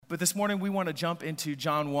But this morning we want to jump into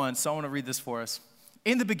John 1, so I want to read this for us.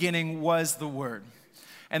 In the beginning was the Word,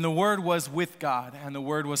 and the Word was with God, and the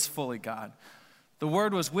Word was fully God. The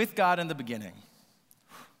Word was with God in the beginning.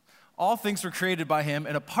 All things were created by him,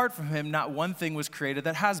 and apart from him, not one thing was created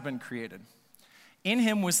that has been created. In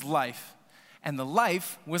him was life, and the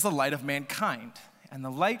life was the light of mankind. And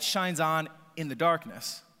the light shines on in the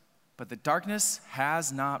darkness, but the darkness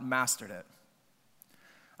has not mastered it.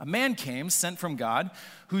 A man came, sent from God,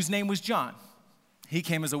 whose name was John. He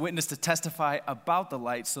came as a witness to testify about the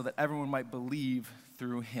light so that everyone might believe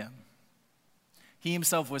through him. He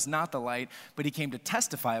himself was not the light, but he came to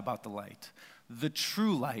testify about the light. The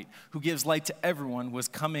true light, who gives light to everyone, was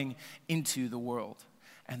coming into the world.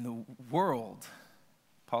 And the world,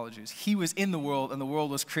 he was in the world, and the world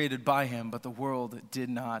was created by him, but the world did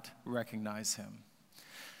not recognize him.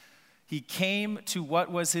 He came to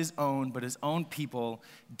what was his own, but his own people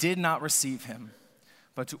did not receive him.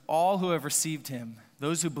 But to all who have received him,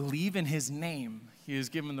 those who believe in his name, he has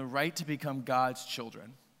given the right to become God's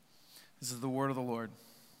children. This is the word of the Lord.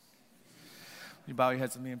 You bow your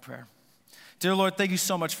heads with me in prayer. Dear Lord, thank you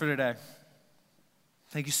so much for today.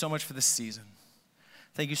 Thank you so much for this season.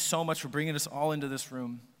 Thank you so much for bringing us all into this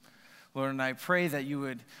room. Lord, and I pray that you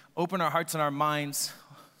would open our hearts and our minds,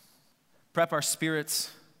 prep our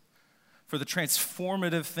spirits for the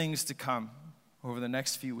transformative things to come over the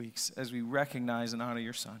next few weeks as we recognize and honor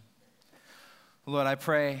your Son. Lord, I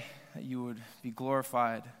pray that you would be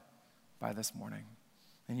glorified by this morning.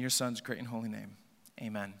 In your Son's great and holy name,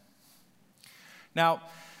 amen. Now,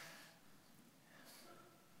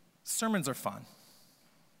 sermons are fun.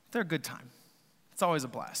 They're a good time. It's always a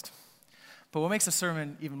blast. But what makes a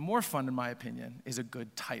sermon even more fun, in my opinion, is a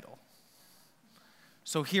good title.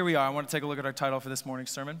 So here we are. I want to take a look at our title for this morning's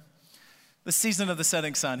sermon. The Season of the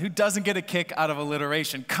Setting Sun. Who doesn't get a kick out of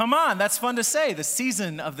alliteration? Come on, that's fun to say. The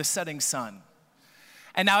Season of the Setting Sun.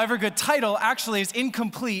 And now every good title actually is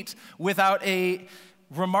incomplete without a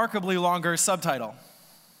remarkably longer subtitle.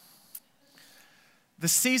 The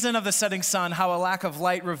Season of the Setting Sun, how a lack of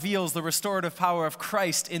light reveals the restorative power of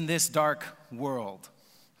Christ in this dark world.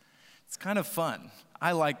 It's kind of fun.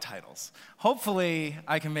 I like titles. Hopefully,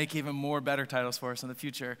 I can make even more better titles for us in the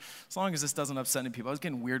future, as long as this doesn't upset any people. I was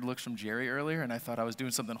getting weird looks from Jerry earlier, and I thought I was doing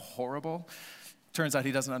something horrible. Turns out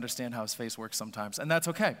he doesn't understand how his face works sometimes, and that's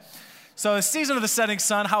okay. So the Season of the Setting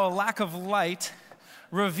Sun, how a lack of light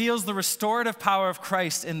reveals the restorative power of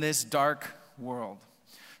Christ in this dark world.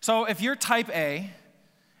 So if you're type A,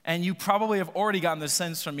 and you probably have already gotten the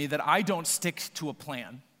sense from me that I don't stick to a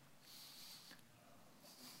plan.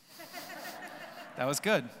 That was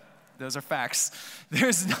good. Those are facts.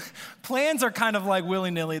 Plans are kind of like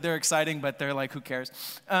willy-nilly. They're exciting, but they're like, who cares?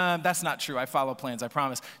 That's not true. I follow plans, I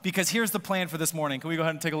promise. Because here's the plan for this morning. Can we go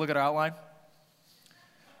ahead and take a look at our outline?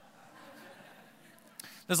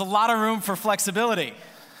 There's a lot of room for flexibility.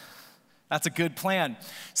 That's a good plan.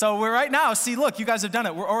 So we're right now, see, look, you guys have done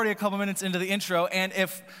it. We're already a couple minutes into the intro, and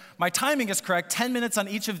if my timing is correct, 10 minutes on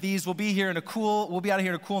each of these. We'll be out of here in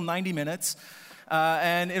a cool 90 minutes,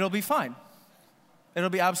 and it'll be fine. It'll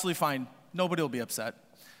be absolutely fine. Nobody will be upset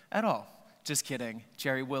at all. Just kidding.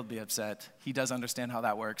 Jerry will be upset. He does understand how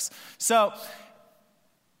that works. So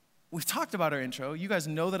we've talked about our intro. You guys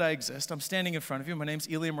know that I exist. I'm standing in front of you. My name's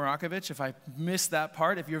Ilya Marakovich. If I missed that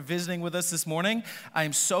part, if you're visiting with us this morning, I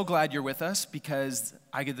am so glad you're with us because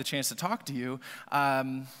I get the chance to talk to you.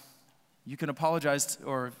 You can apologize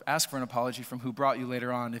or ask for an apology from who brought you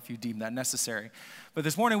later on if you deem that necessary. But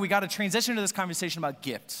this morning, we got to transition to this conversation about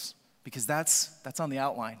gifts because that's on the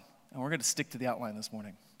outline, and we're going to stick to the outline this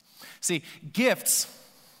morning. See, gifts,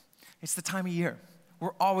 it's the time of year.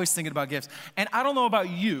 We're always thinking about gifts. And I don't know about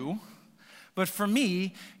you, but for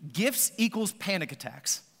me, gifts equals panic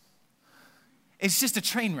attacks. It's just a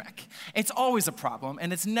train wreck. It's always a problem,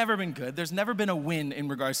 and it's never been good. There's never been a win in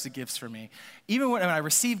regards to gifts for me. Even when I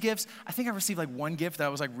receive gifts, I think I received like one gift that I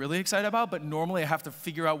was like really excited about, but normally I have to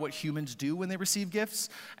figure out what humans do when they receive gifts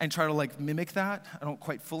and try to like mimic that. I don't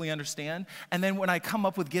quite fully understand. And then when I come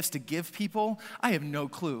up with gifts to give people, I have no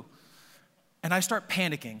clue. And I start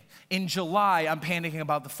panicking. In July, I'm panicking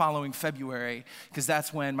about the following February because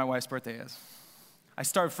that's when my wife's birthday is. I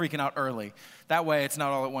start freaking out early. That way, it's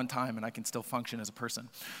not all at one time and I can still function as a person.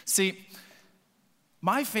 See,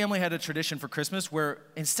 my family had a tradition for Christmas where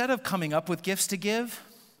instead of coming up with gifts to give,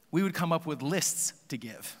 we would come up with lists to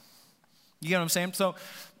give. You get what I'm saying?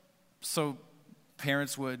 So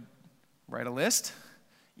parents would write a list.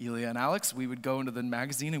 Ilya and Alex, we would go into the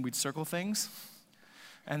magazine and we'd circle things.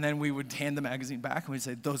 And then we would hand the magazine back and we'd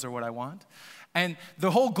say, those are what I want. And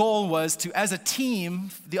the whole goal was to, as a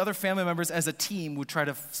team, the other family members as a team would try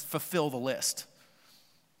to fulfill the list.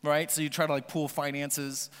 right? So you try to like pool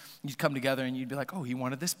finances. You'd come together and you'd be like, oh, he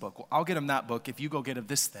wanted this book. Well, I'll get him that book if you go get him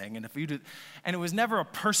this thing. And if you do, and it was never a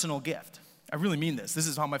personal gift. I really mean this. This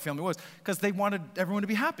is how my family was, because they wanted everyone to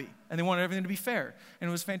be happy and they wanted everything to be fair. And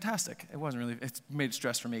it was fantastic. It wasn't really, it made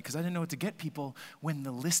stress for me because I didn't know what to get people when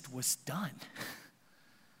the list was done.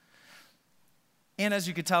 And as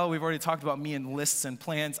you could tell, we've already talked about me and lists and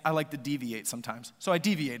plans. I like to deviate sometimes. So I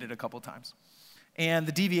deviated a couple times. And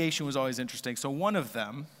the deviation was always interesting. So one of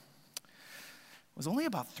them was only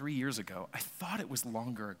about 3 years ago. I thought it was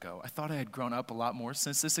longer ago. I thought I had grown up a lot more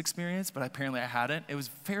since this experience, but apparently I hadn't. It was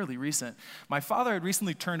fairly recent. My father had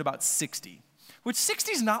recently turned about 60, which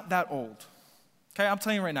 60 is not that old. Okay, I'm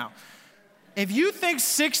telling you right now. If you think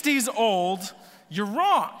 60 is old, you're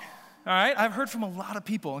wrong. All right, I've heard from a lot of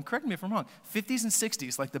people, and correct me if I'm wrong, 50s and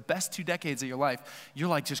 60s, like the best 2 decades of your life, you're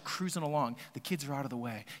like just cruising along. The kids are out of the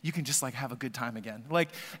way. You can just like have a good time again. Like,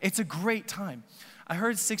 it's a great time. I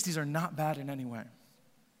heard 60s are not bad in any way.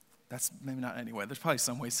 That's maybe not any way. There's probably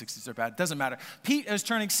some ways 60s are bad. It doesn't matter. Pete is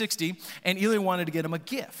turning 60, and Eli wanted to get him a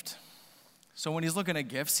gift. So when he's looking at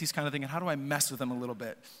gifts, he's kind of thinking, how do I mess with him a little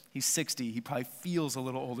bit? He's 60. He probably feels a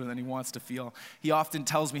little older than he wants to feel. He often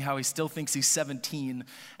tells me how he still thinks he's 17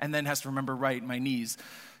 and then has to remember right my knees.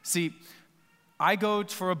 See, I go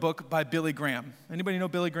for a book by Billy Graham. Anybody know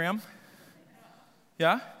Billy Graham?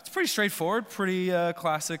 Yeah? It's pretty straightforward, pretty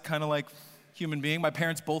classic kind of like human being. My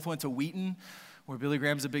parents both went to Wheaton, where Billy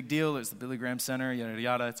Graham's a big deal. There's the Billy Graham Center, yada, yada,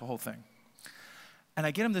 yada. It's a whole thing. And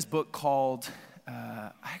I get him this book called...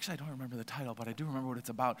 I don't remember the title, but I do remember what it's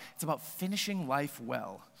about. It's about finishing life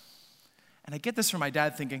well. And I get this from my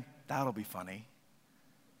dad thinking, that'll be funny.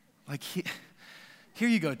 Like, here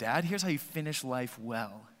you go, Dad. Here's how you finish life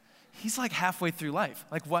well. He's like halfway through life.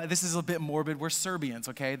 Like, what? This is a bit morbid. We're Serbians,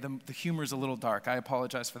 okay? The humor's a little dark. I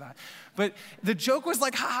apologize for that. But the joke was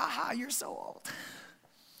like, ha, ha, ha, you're so old.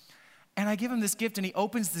 And I give him this gift, and he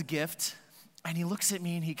opens the gift, and he looks at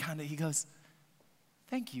me, and he goes,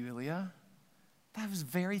 thank you, Ilya. That was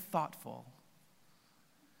very thoughtful.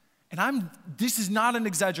 And this is not an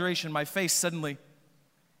exaggeration, my face suddenly,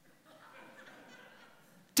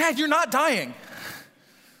 Dad, you're not dying.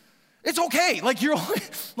 It's okay. Like,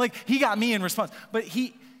 like he got me in response. But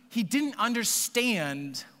he didn't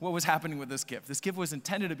understand what was happening with this gift. This gift was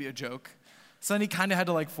intended to be a joke. So then he kind of had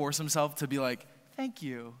to like force himself to be like, thank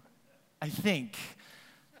you. I think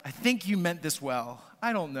you meant this well.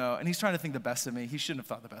 I don't know. And he's trying to think the best of me. He shouldn't have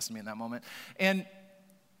thought the best of me in that moment. And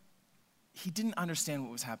he didn't understand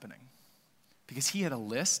what was happening because he had a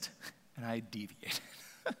list and I deviated.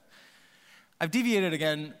 I've deviated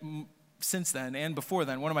again since then and before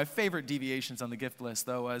then. One of my favorite deviations on the gift list,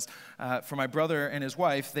 though, was for my brother and his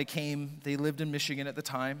wife. They lived in Michigan at the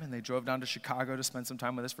time, and they drove down to Chicago to spend some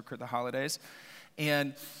time with us for the holidays.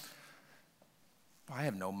 And I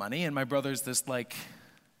have no money, and my brother's this like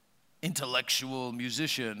intellectual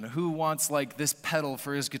musician who wants like this pedal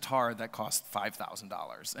for his guitar that costs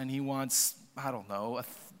 $5,000, and he wants, I don't know,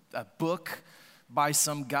 a book by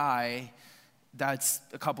some guy that's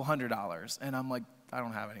a couple $100, and I'm like, I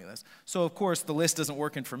don't have any of this. So of course the list isn't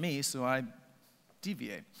working for me, so I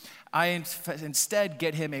deviate. I instead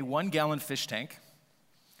get him a 1-gallon fish tank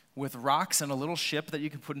with rocks and a little ship that you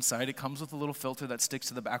can put inside. It comes with a little filter that sticks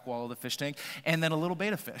to the back wall of the fish tank, and then a little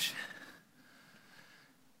betta fish.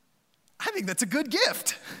 I think that's a good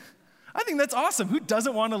gift. I think that's awesome. Who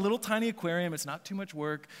doesn't want a little tiny aquarium? It's not too much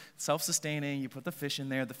work, self-sustaining. You put the fish in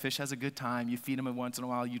there. The fish has a good time. You feed him once in a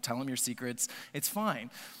while. You tell him your secrets. It's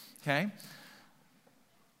fine, okay?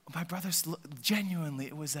 My brother's genuinely,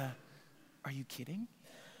 it was are you kidding?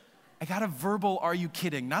 I got a verbal, are you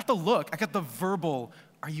kidding? Not the look. I got the verbal,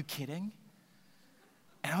 are you kidding?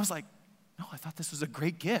 And I was like, no, I thought this was a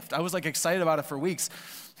great gift. I was like excited about it for weeks.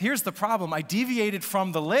 Here's the problem. I deviated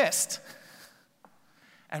from the list.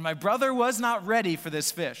 And my brother was not ready for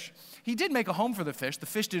this fish. He did make a home for the fish. The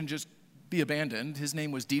fish didn't just be abandoned. His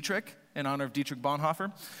name was Dietrich, in honor of Dietrich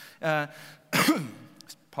Bonhoeffer.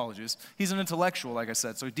 Apologies. He's an intellectual, like I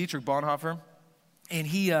said. So Dietrich Bonhoeffer. And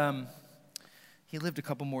he lived a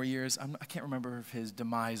couple more years. I can't remember if his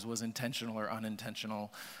demise was intentional or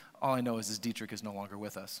unintentional. All I know is Dietrich is no longer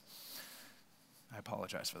with us. I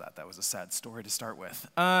apologize for that. That was a sad story to start with.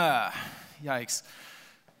 Yikes.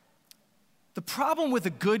 The problem with a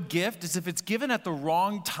good gift is if it's given at the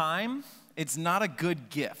wrong time, it's not a good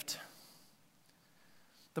gift.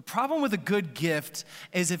 The problem with a good gift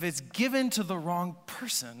is if it's given to the wrong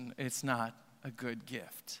person, it's not a good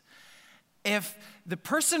gift. If the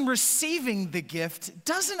person receiving the gift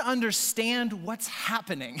doesn't understand what's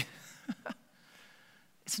happening,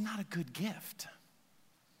 it's not a good gift.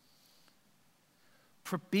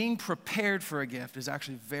 being prepared for a gift is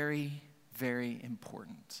actually very, very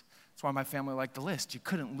important. That's why my family liked the list. You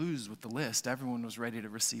couldn't lose with the list. Everyone was ready to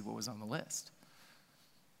receive what was on the list.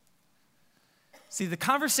 See, the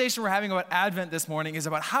conversation we're having about Advent this morning is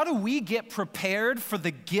about how do we get prepared for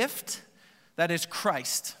the gift that is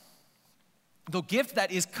Christ. The gift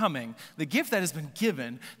that is coming, the gift that has been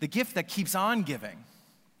given, the gift that keeps on giving.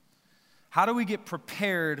 How do we get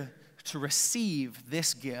prepared to receive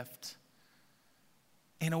this gift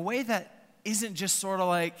in a way that isn't just sort of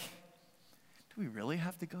like, do we really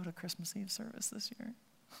have to go to Christmas Eve service this year?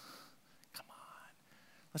 Come on.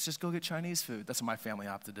 Let's just go get Chinese food. That's what my family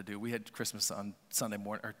opted to do. We had Christmas on Sunday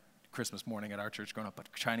morning, or Christmas morning at our church growing up,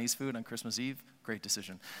 but Chinese food on Christmas Eve, great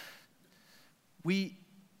decision. We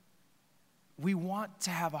want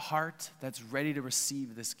to have a heart that's ready to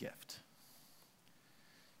receive this gift.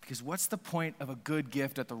 Because what's the point of a good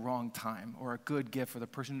gift at the wrong time, or a good gift for the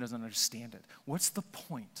person who doesn't understand it? What's the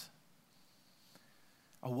point?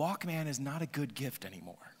 A Walkman is not a good gift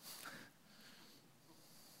anymore.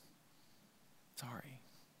 Sorry.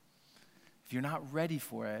 If you're not ready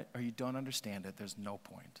for it or you don't understand it, there's no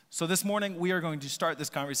point. So this morning, we are going to start this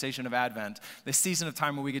conversation of Advent, this season of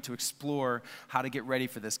time where we get to explore how to get ready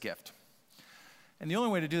for this gift. And the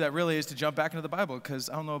only way to do that really is to jump back into the Bible, because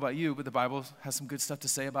I don't know about you, but the Bible has some good stuff to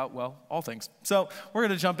say about, well, all things. So we're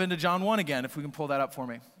going to jump into John 1 again, if we can pull that up for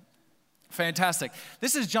me. Fantastic.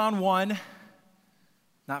 This is John 1,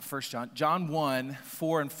 not 1 John, John 1,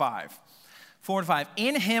 4 and 5. 4 and 5.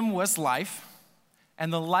 In him was life,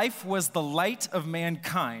 and the life was the light of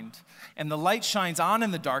mankind. And the light shines on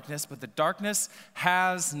in the darkness, but the darkness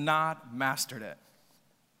has not mastered it.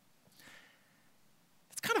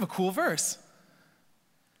 It's kind of a cool verse.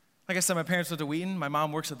 Like I said, my parents went to Wheaton. My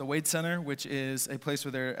mom works at the Wade Center, which is a place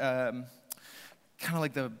where they're kind of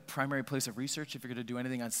like the primary place of research if you're going to do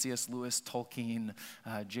anything on C.S. Lewis, Tolkien,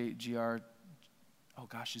 G.R. Oh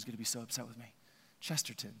gosh, she's going to be so upset with me.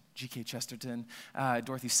 Chesterton, G.K. Chesterton,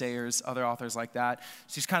 Dorothy Sayers, other authors like that.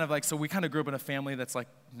 She's kind of like, so we kind of grew up in a family that's like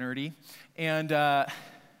nerdy. And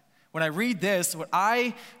when I read this, what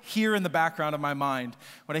I hear in the background of my mind,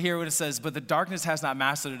 when I hear what it says, but the darkness has not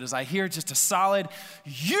mastered it, is I hear just a solid,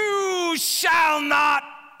 you shall not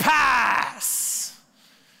pass.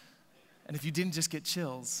 And if you didn't just get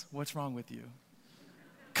chills, what's wrong with you?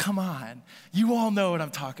 Come on. You all know what I'm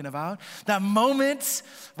talking about. That moment,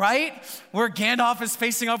 right, where Gandalf is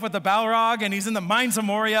facing off with the Balrog and he's in the Mines of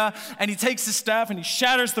Moria and he takes his staff and he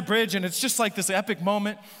shatters the bridge and it's just like this epic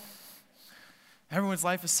moment. Everyone's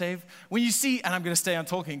life is saved. When you see, and I'm going to stay on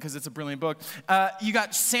Tolkien because it's a brilliant book, you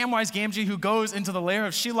got Samwise Gamgee who goes into the lair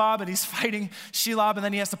of Shelob and he's fighting Shelob and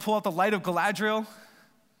then he has to pull out the light of Galadriel.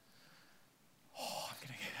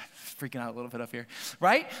 Freaking out a little bit up here,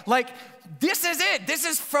 right? Like, this is it. This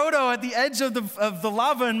is Frodo at the edge of the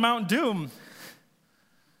lava in Mount Doom,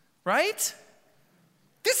 right?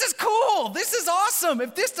 This is cool. This is awesome.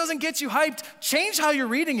 If this doesn't get you hyped, change how you're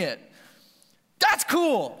reading it. That's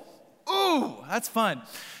cool. Ooh, that's fun.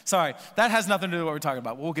 Sorry, that has nothing to do with what we're talking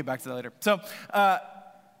about. We'll get back to that later. So,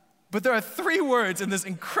 but there are 3 words in this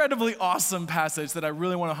incredibly awesome passage that I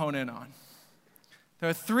really want to hone in on. There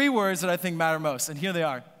are 3 words that I think matter most, and here they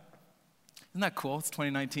are. Isn't that cool? It's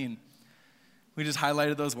 2019. We just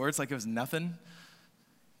highlighted those words like it was nothing.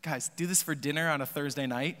 Guys, do this for dinner on a Thursday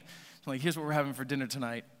night. Like, here's what we're having for dinner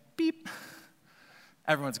tonight. Beep.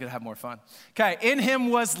 Everyone's going to have more fun. Okay, in him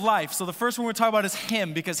was life. So the first one we're talking about is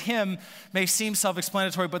him, because him may seem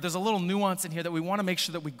self-explanatory, but there's a little nuance in here that we want to make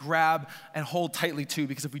sure that we grab and hold tightly to,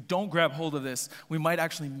 because if we don't grab hold of this, we might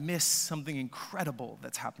actually miss something incredible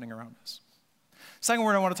that's happening around us. Second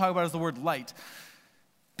word I want to talk about is the word light.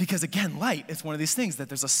 Because again, light is one of these things that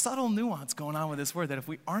there's a subtle nuance going on with this word that if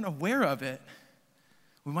we aren't aware of it,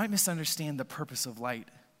 we might misunderstand the purpose of light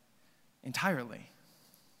entirely.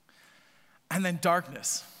 And then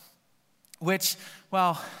darkness, which,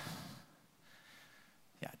 well,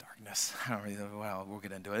 yeah, darkness. I don't really, well, we'll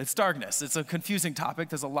get into it. It's darkness. It's a confusing topic.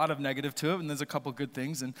 There's a lot of negative to it, and there's a couple good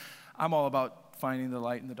things. And I'm all about finding the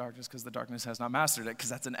light in the darkness because the darkness has not mastered it, because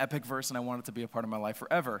that's an epic verse, and I want it to be a part of my life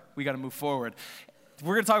forever. We got to move forward.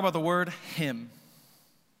 We're going to talk about the word him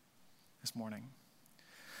this morning.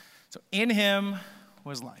 So in him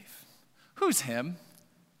was life. Who's him?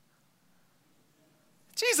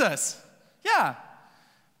 Jesus. Yeah.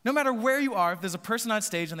 No matter where you are, if there's a person on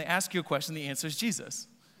stage and they ask you a question, the answer is Jesus.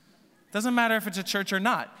 Doesn't matter if it's a church or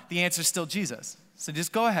not. The answer is still Jesus. So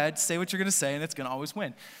just go ahead, say what you're going to say, and it's going to always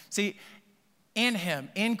win. See, in him,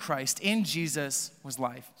 in Christ, in Jesus was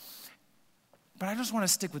life. But I just want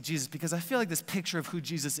to stick with Jesus because I feel like this picture of who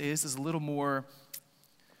Jesus is a little more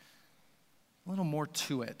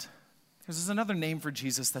to it. Because there's another name for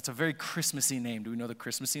Jesus that's a very Christmassy name. Do we know the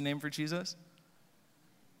Christmassy name for Jesus?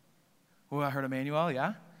 Oh, I heard Emmanuel,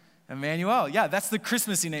 yeah? Emmanuel, yeah, that's the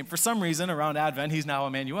Christmassy name. For some reason, around Advent, he's now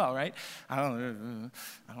Emmanuel, right? I don't,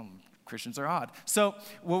 Christians are odd. So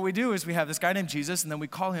what we do is we have this guy named Jesus, and then we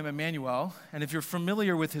call him Emmanuel. And if you're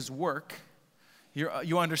familiar with his work,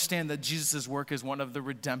 you understand that Jesus' work is one of the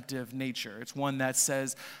redemptive nature. It's one that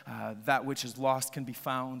says that which is lost can be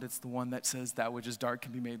found. It's the one that says that which is dark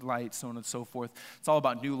can be made light, so on and so forth. It's all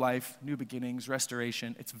about new life, new beginnings,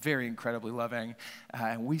 restoration. It's very incredibly loving,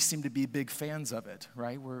 and we seem to be big fans of it,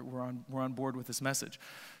 right? We're on board with this message.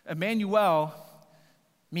 Emmanuel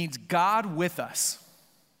means God with us.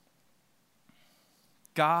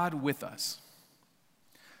 God with us.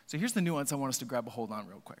 So here's the nuance I want us to grab a hold on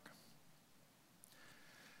real quick.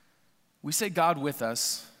 We say God with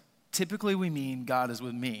us, typically we mean God is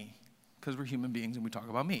with me, because we're human beings and we talk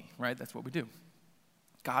about me, right? That's what we do.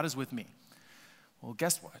 God is with me. Well,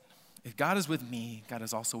 guess what? If God is with me, God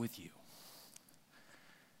is also with you.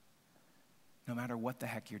 No matter what the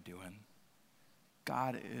heck you're doing,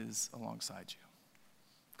 God is alongside you.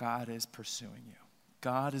 God is pursuing you.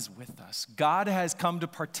 God is with us. God has come to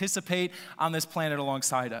participate on this planet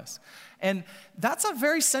alongside us. And that's a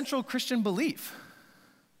very central Christian belief,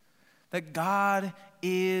 that God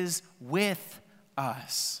is with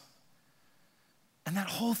us. And that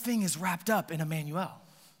whole thing is wrapped up in Emmanuel.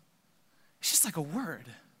 It's just like a word.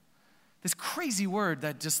 This crazy word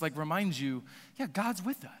that just like reminds you, yeah, God's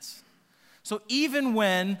with us. So even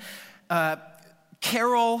when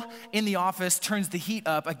Carol in the office turns the heat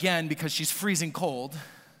up again because she's freezing cold,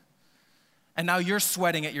 and now you're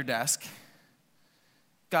sweating at your desk,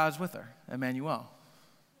 God's with her, Emmanuel.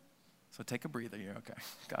 So take a breather here, okay.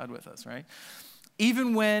 God with us, right?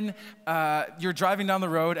 Even when you're driving down the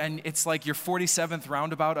road and it's like your 47th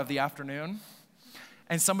roundabout of the afternoon,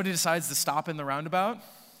 and somebody decides to stop in the roundabout,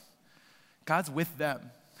 God's with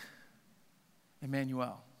them,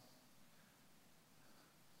 Emmanuel.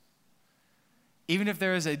 Even if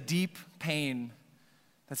there is a deep pain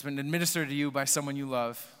that's been administered to you by someone you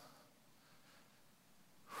love,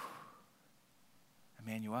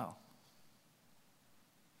 Emmanuel.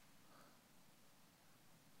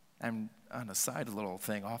 And on a side little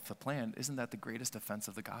thing off the plan, isn't that the greatest offense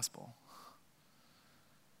of the gospel?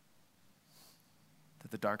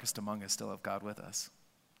 That the darkest among us still have God with us.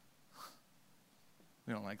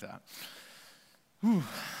 We don't like that. Whew.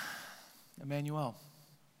 Emmanuel.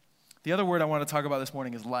 The other word I want to talk about this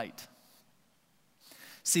morning is light.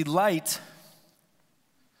 See, light,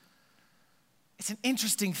 it's an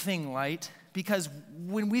interesting thing, light, because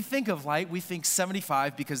when we think of light, we think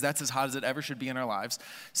 75 because that's as hot as it ever should be in our lives.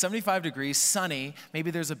 75 degrees, sunny,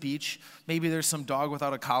 maybe there's a beach, maybe there's some dog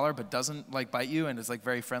without a collar but doesn't like bite you and is like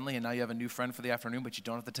very friendly, and now you have a new friend for the afternoon, but you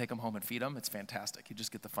don't have to take them home and feed them. It's fantastic. You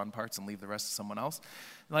just get the fun parts and leave the rest to someone else.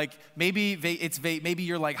 Like maybe maybe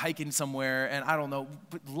you're like hiking somewhere and I don't know,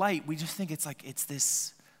 but light, we just think it's like it's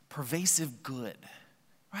this pervasive good,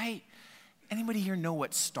 right? Anybody here know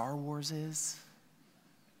what Star Wars is?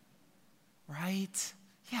 Right?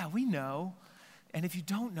 Yeah, we know. And if you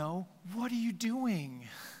don't know, what are you doing?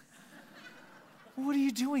 What are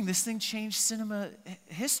you doing? This thing changed cinema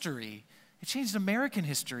history. It changed American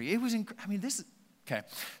history. It was, okay.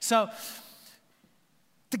 So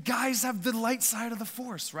the guys have the light side of the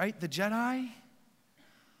Force, right? The Jedi.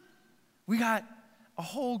 We got a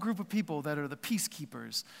whole group of people that are the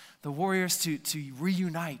peacekeepers, the warriors to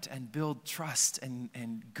reunite and build trust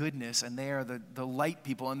and goodness, and they are the light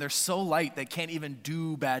people, and they're so light they can't even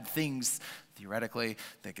do bad things, theoretically.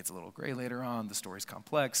 That gets a little gray later on. The story's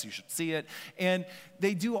complex. You should see it. And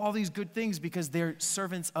they do all these good things because they're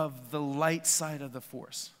servants of the light side of the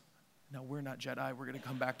Force. Now, we're not Jedi. We're going to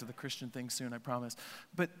come back to the Christian thing soon, I promise.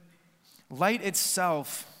 But light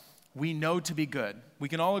itself, we know to be good. We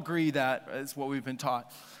can all agree that is what we've been taught.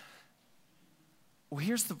 Well,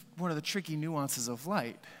 here's one of the tricky nuances of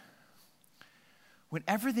light. When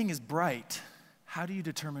everything is bright, how do you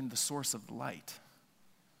determine the source of light?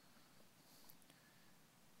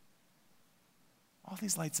 All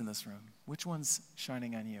these lights in this room, which one's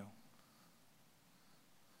shining on you?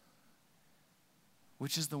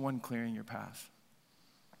 Which is the one clearing your path?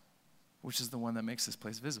 Which is the one that makes this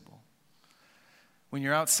place visible? When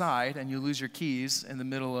you're outside and you lose your keys in the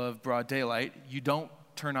middle of broad daylight, you don't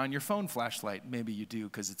turn on your phone flashlight. Maybe you do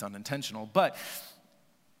because it's unintentional, but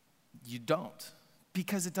you don't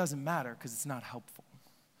because it doesn't matter, because it's not helpful.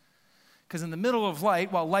 Because in the middle of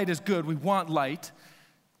light, while light is good, we want light,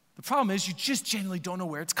 the problem is you just genuinely don't know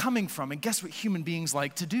where it's coming from. And guess what human beings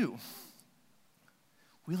like to do?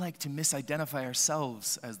 We like to misidentify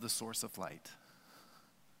ourselves as the source of light.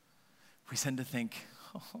 we tend to think,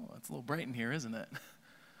 oh, it's a little bright in here, isn't it?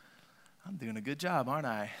 I'm doing a good job, aren't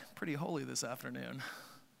I? Pretty holy this afternoon.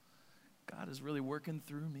 God is really working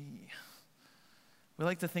through me. We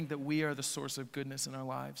like to think that we are the source of goodness in our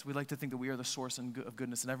lives. We like to think that we are the source of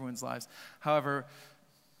goodness in everyone's lives. However,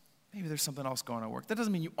 maybe there's something else going on at work. That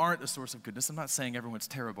doesn't mean you aren't a source of goodness. I'm not saying everyone's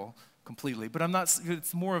terrible completely, but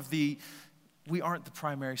it's more of we aren't the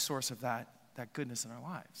primary source of that goodness in our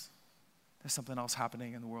lives. There's something else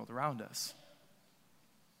happening in the world around us.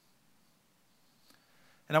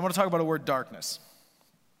 And I want to talk about a word, darkness,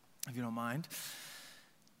 if you don't mind.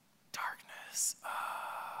 Darkness.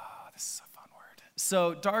 This is a fun word.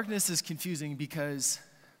 So darkness is confusing because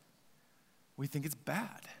we think it's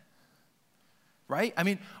bad, right? I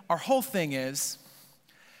mean, our whole thing is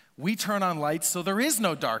we turn on lights so there is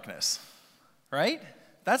no darkness, right?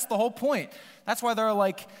 That's the whole point. That's why there are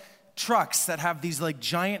like trucks that have these like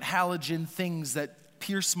giant halogen things that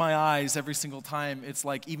pierce my eyes every single time it's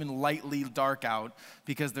like even lightly dark out,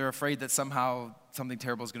 because they're afraid that somehow something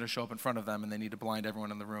terrible is going to show up in front of them and they need to blind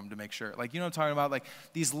everyone in the room to make sure. Like, you know what I'm talking about? Like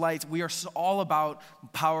these lights, we are all about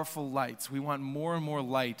powerful lights. We want more and more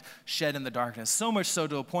light shed in the darkness. So much so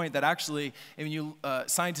to a point that actually,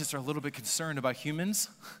 scientists are a little bit concerned about humans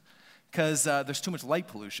because there's too much light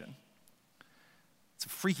pollution. It's a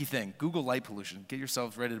freaky thing. Google light pollution. Get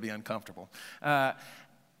yourselves ready to be uncomfortable.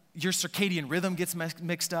 Your circadian rhythm gets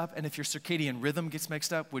mixed up, and if your circadian rhythm gets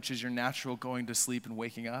mixed up, which is your natural going to sleep and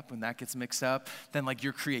waking up, when that gets mixed up, then like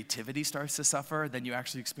your creativity starts to suffer, then you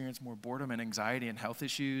actually experience more boredom and anxiety and health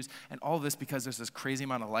issues, and all of this because there's this crazy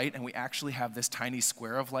amount of light, and we actually have this tiny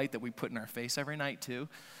square of light that we put in our face every night too.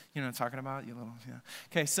 You know what I'm talking about? Yeah.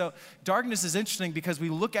 Okay, so darkness is interesting because we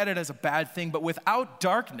look at it as a bad thing, but without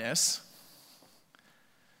darkness,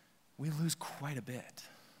 we lose quite a bit.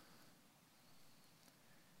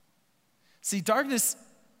 See, darkness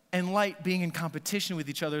and light being in competition with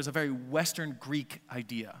each other is a very Western Greek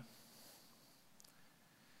idea.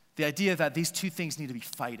 The idea that these two things need to be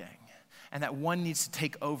fighting and that one needs to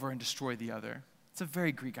take over and destroy the other. It's a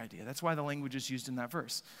very Greek idea. That's why the language is used in that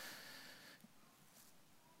verse.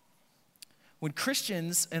 When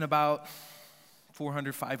Christians in about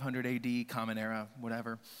 400, 500 AD, Common Era,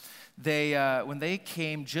 whatever, when they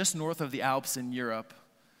came just north of the Alps in Europe,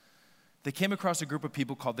 they came across a group of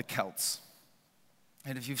people called the Celts.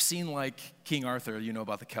 And if you've seen like King Arthur, you know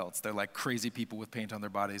about the Celts. They're like crazy people with paint on their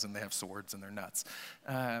bodies and they have swords and they're nuts,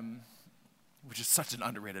 which is such an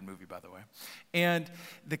underrated movie, by the way. And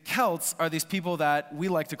the Celts are these people that we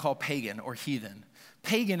like to call pagan or heathen.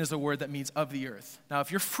 Pagan is a word that means of the earth. Now, if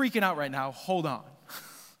you're freaking out right now, hold on.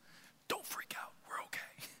 Don't freak out. We're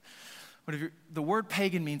okay. But the word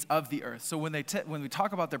pagan means of the earth. So when we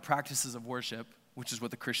talk about their practices of worship, which is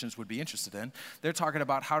what the Christians would be interested in, they're talking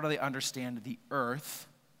about how do they understand the earth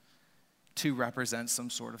to represent some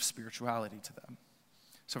sort of spirituality to them.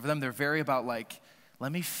 So for them, they're very about like,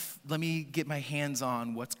 let me get my hands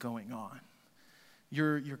on what's going on.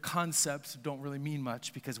 Your concepts don't really mean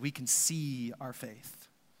much because we can see our faith.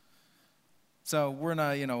 So we're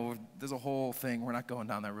not, there's a whole thing. We're not going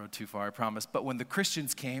down that road too far, I promise. But when the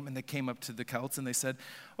Christians came and they came up to the Celts and they said,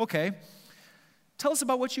 okay, tell us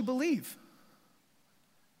about what you believe.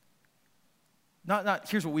 Not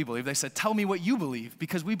here's what we believe. They said, tell me what you believe,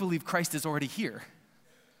 because we believe Christ is already here.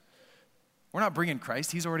 We're not bringing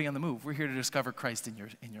Christ. He's already on the move. We're here to discover Christ in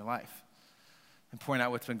your life and point out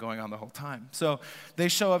what's been going on the whole time. So they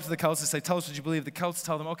show up to the Celts and say, tell us what you believe. The Celts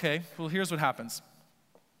tell them, okay, well, here's what happens.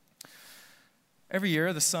 Every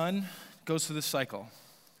year, the sun goes through this cycle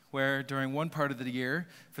where during one part of the year,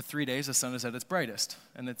 for 3 days, the sun is at its brightest,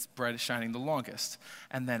 and it's brightest shining the longest.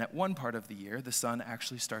 And then at one part of the year, the sun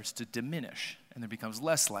actually starts to diminish, and there becomes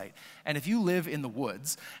less light. And if you live in the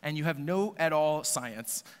woods, and you have no at all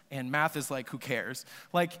science, and math is like, who cares?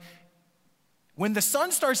 Like, when the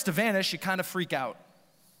sun starts to vanish, you kind of freak out.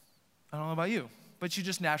 I don't know about you, but you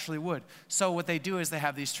just naturally would. So what they do is they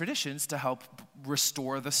have these traditions to help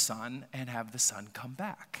restore the sun and have the sun come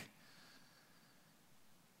back.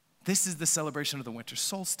 This is the celebration of the winter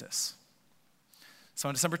solstice. So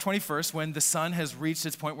on December 21st, when the sun has reached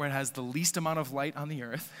its point where it has the least amount of light on the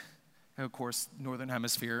earth, and of course, northern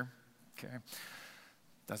hemisphere, okay,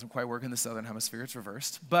 doesn't quite work in the southern hemisphere, it's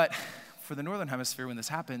reversed. But for the northern hemisphere, when this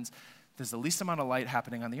happens, there's the least amount of light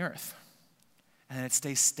happening on the earth. And it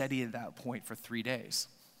stays steady at that point for 3 days.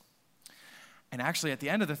 And actually, at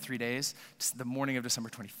the end of the 3 days, the morning of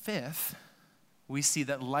December 25th, we see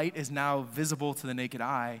that light is now visible to the naked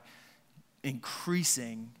eye,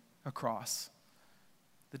 increasing across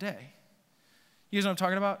the day. You guys know what I'm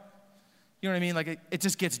talking about? You know what I mean? Like it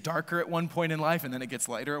just gets darker at one point in life, and then it gets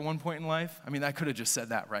lighter at one point in life. I mean, I could have just said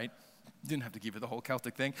that, right? Didn't have to give you the whole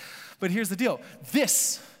Celtic thing. But here's the deal.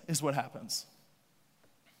 This is what happens.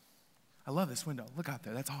 I love this window. Look out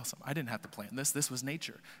there. That's awesome. I didn't have to plan this. This was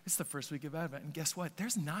nature. It's the first week of Advent. And guess what?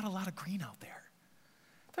 There's not a lot of green out there.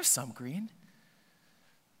 There's some green.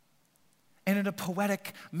 And in a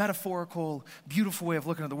poetic, metaphorical, beautiful way of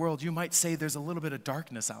looking at the world, you might say there's a little bit of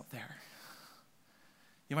darkness out there.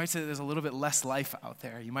 You might say that there's a little bit less life out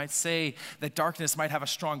there. You might say that darkness might have a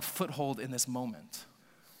strong foothold in this moment.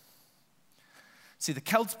 See, the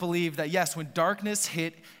Celts believed that, yes, when darkness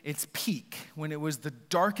hit its peak, when it was the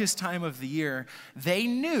darkest time of the year, they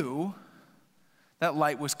knew that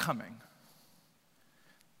light was coming.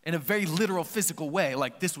 In a very literal, physical way.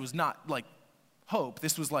 Like, this was not like hope.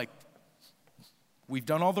 This was like, we've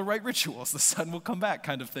done all the right rituals. The sun will come back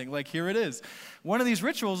kind of thing. Like, here it is. One of these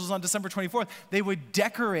rituals was on December 24th. They would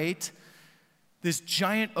decorate this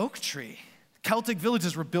giant oak tree. Celtic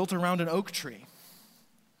villages were built around an oak tree.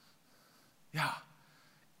 Yeah,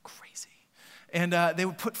 crazy. And they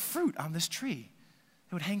would put fruit on this tree.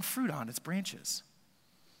 They would hang fruit on its branches.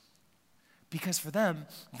 Because for them,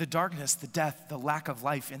 the darkness, the death, the lack of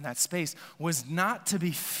life in that space was not to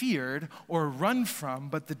be feared or run from,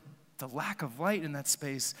 but the lack of light in that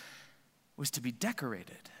space was to be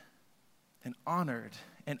decorated and honored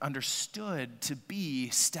and understood to be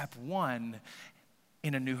step one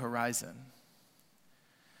in a new horizon.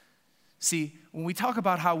 See, when we talk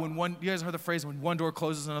about how you guys heard the phrase, when one door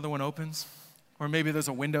closes, another one opens? Or maybe there's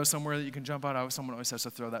a window somewhere that you can jump out. Someone always has to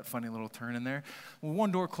throw that funny little turn in there. When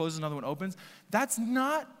one door closes, another one opens. That's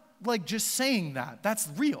not like just saying that. That's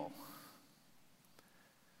real.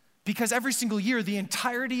 Because every single year, the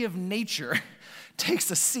entirety of nature takes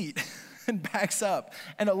a seat and backs up,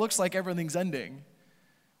 and it looks like everything's ending.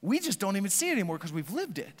 We just don't even see it anymore because we've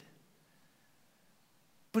lived it.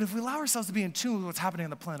 But if we allow ourselves to be in tune with what's happening on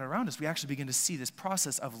the planet around us, we actually begin to see this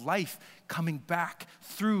process of life coming back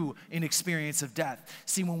through an experience of death.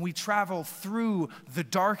 See, when we travel through the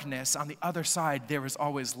darkness, on the other side, there is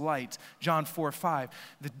always light. John 4:5,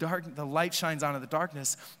 the light shines out of the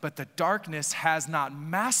darkness, but the darkness has not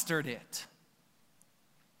mastered it.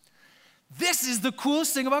 This is the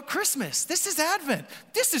coolest thing about Christmas. This is Advent.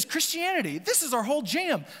 This is Christianity. This is our whole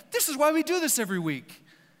jam. This is why we do this every week.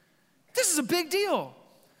 This is a big deal.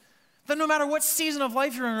 That no matter what season of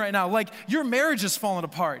life you're in right now, like your marriage is falling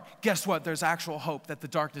apart, guess what? There's actual hope that the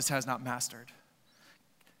darkness has not mastered.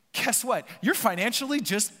 Guess what? You're financially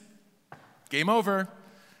just game over.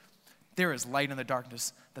 There is light in the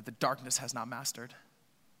darkness that the darkness has not mastered.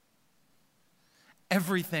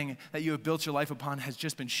 Everything that you have built your life upon has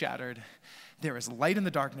just been shattered. There is light in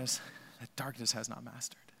the darkness that darkness has not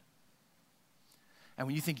mastered. And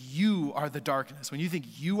when you think you are the darkness,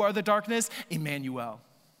 Emmanuel.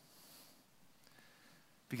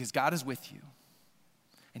 Because God is with you,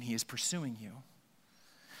 and he is pursuing you.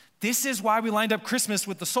 This is why we lined up Christmas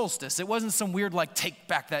with the solstice. It wasn't some weird, take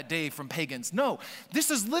back that day from pagans. No, this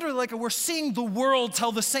is literally we're seeing the world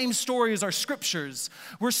tell the same story as our scriptures.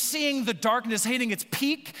 We're seeing the darkness hitting its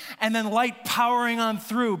peak, and then light powering on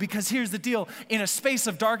through. Because here's the deal. In a space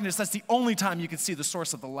of darkness, that's the only time you can see the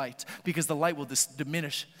source of the light, because the light will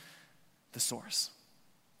diminish the source.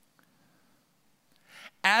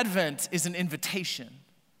 Advent is an invitation.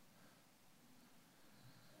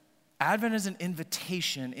 Advent is an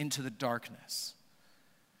invitation into the darkness.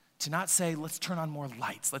 To not say, let's turn on more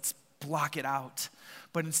lights, let's block it out,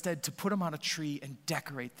 but instead to put them on a tree and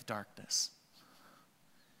decorate the darkness.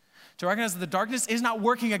 To recognize that the darkness is not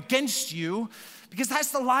working against you, because that's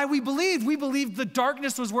the lie we believed. We believed the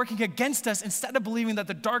darkness was working against us instead of believing that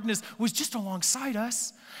the darkness was just alongside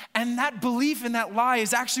us. And that belief in that lie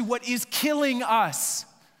is actually what is killing us.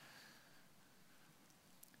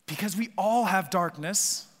 Because we all have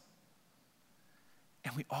darkness,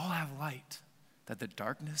 and we all have light that the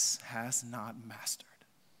darkness has not mastered.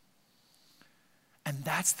 And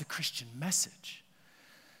that's the Christian message.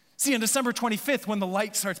 See, on December 25th, when the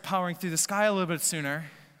light starts powering through the sky a little bit sooner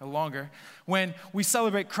or longer, when we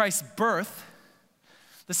celebrate Christ's birth,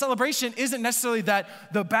 the celebration isn't necessarily that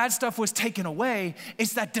the bad stuff was taken away.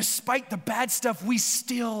 It's that despite the bad stuff, we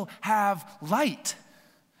still have light.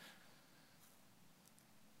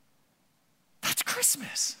 That's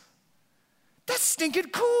Christmas. That's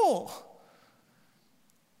stinking cool.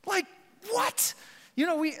 What? Wow,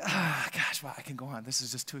 I can go on. This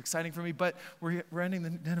is just too exciting for me, but we're ending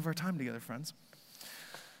the end of our time together, friends.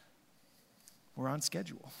 We're on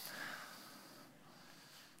schedule.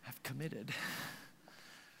 I've committed.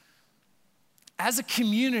 As a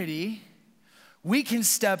community, we can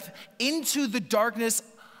step into the darkness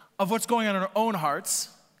of what's going on in our own hearts,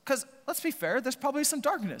 because let's be fair, there's probably some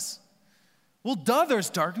darkness. Well, there's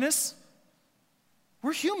darkness.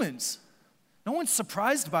 We're humans. No one's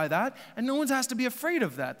surprised by that, and no one's has to be afraid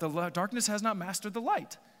of that. The darkness has not mastered the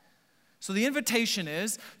light. So the invitation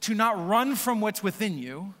is to not run from what's within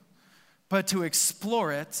you, but to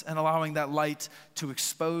explore it and allowing that light to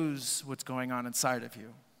expose what's going on inside of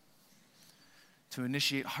you. To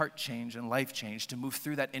initiate heart change and life change, to move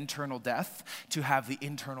through that internal death, to have the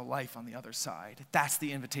internal life on the other side. That's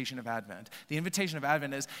the invitation of Advent. The invitation of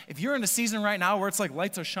Advent is, if you're in a season right now where it's like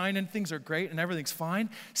lights are shining, things are great, and everything's fine,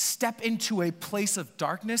 step into a place of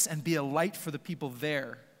darkness and be a light for the people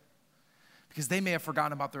there. Because they may have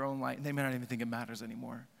forgotten about their own light, and they may not even think it matters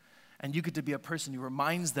anymore. And you get to be a person who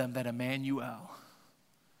reminds them that Emmanuel,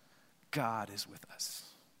 God is with us.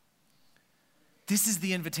 This is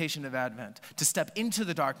the invitation of Advent, to step into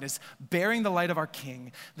the darkness, bearing the light of our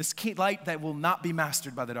King, this light that will not be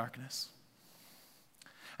mastered by the darkness.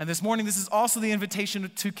 And this morning, this is also the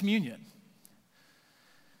invitation to communion.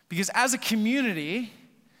 Because as a community,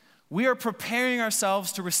 we are preparing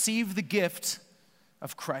ourselves to receive the gift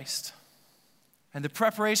of Christ. And the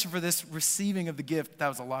preparation for this receiving of the gift, that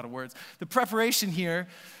was a lot of words. The preparation here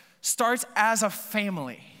starts as a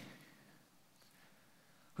family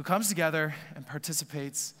who comes together and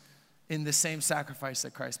participates in the same sacrifice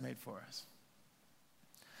that Christ made for us.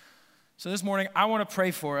 So this morning, I want to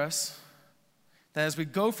pray for us that as we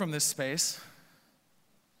go from this space,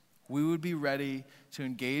 we would be ready to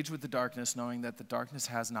engage with the darkness, knowing that the darkness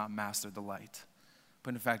has not mastered the light.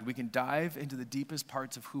 But in fact, we can dive into the deepest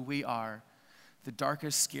parts of who we are, the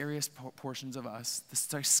darkest, scariest portions of us,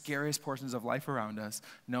 the scariest portions of life around us,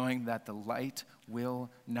 knowing that the light will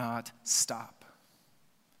not stop.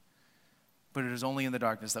 But it is only in the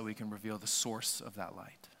darkness that we can reveal the source of that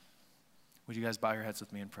light. Would you guys bow your heads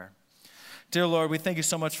with me in prayer? Dear Lord, we thank you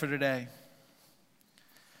so much for today.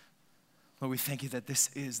 Lord, we thank you that this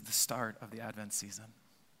is the start of the Advent season.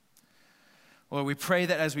 Lord, we pray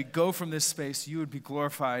that as we go from this space, you would be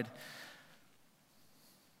glorified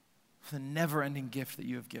for the never-ending gift that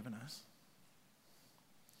you have given us.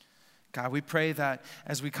 God, we pray that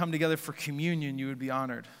as we come together for communion, you would be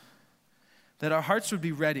honored. That our hearts would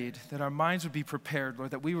be readied, that our minds would be prepared,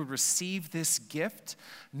 Lord, that we would receive this gift,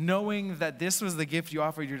 knowing that this was the gift you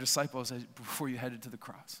offered your disciples before you headed to the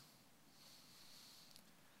cross.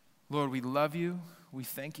 Lord, we love you, we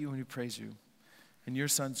thank you, and we praise you. In your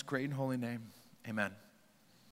Son's great and holy name, amen.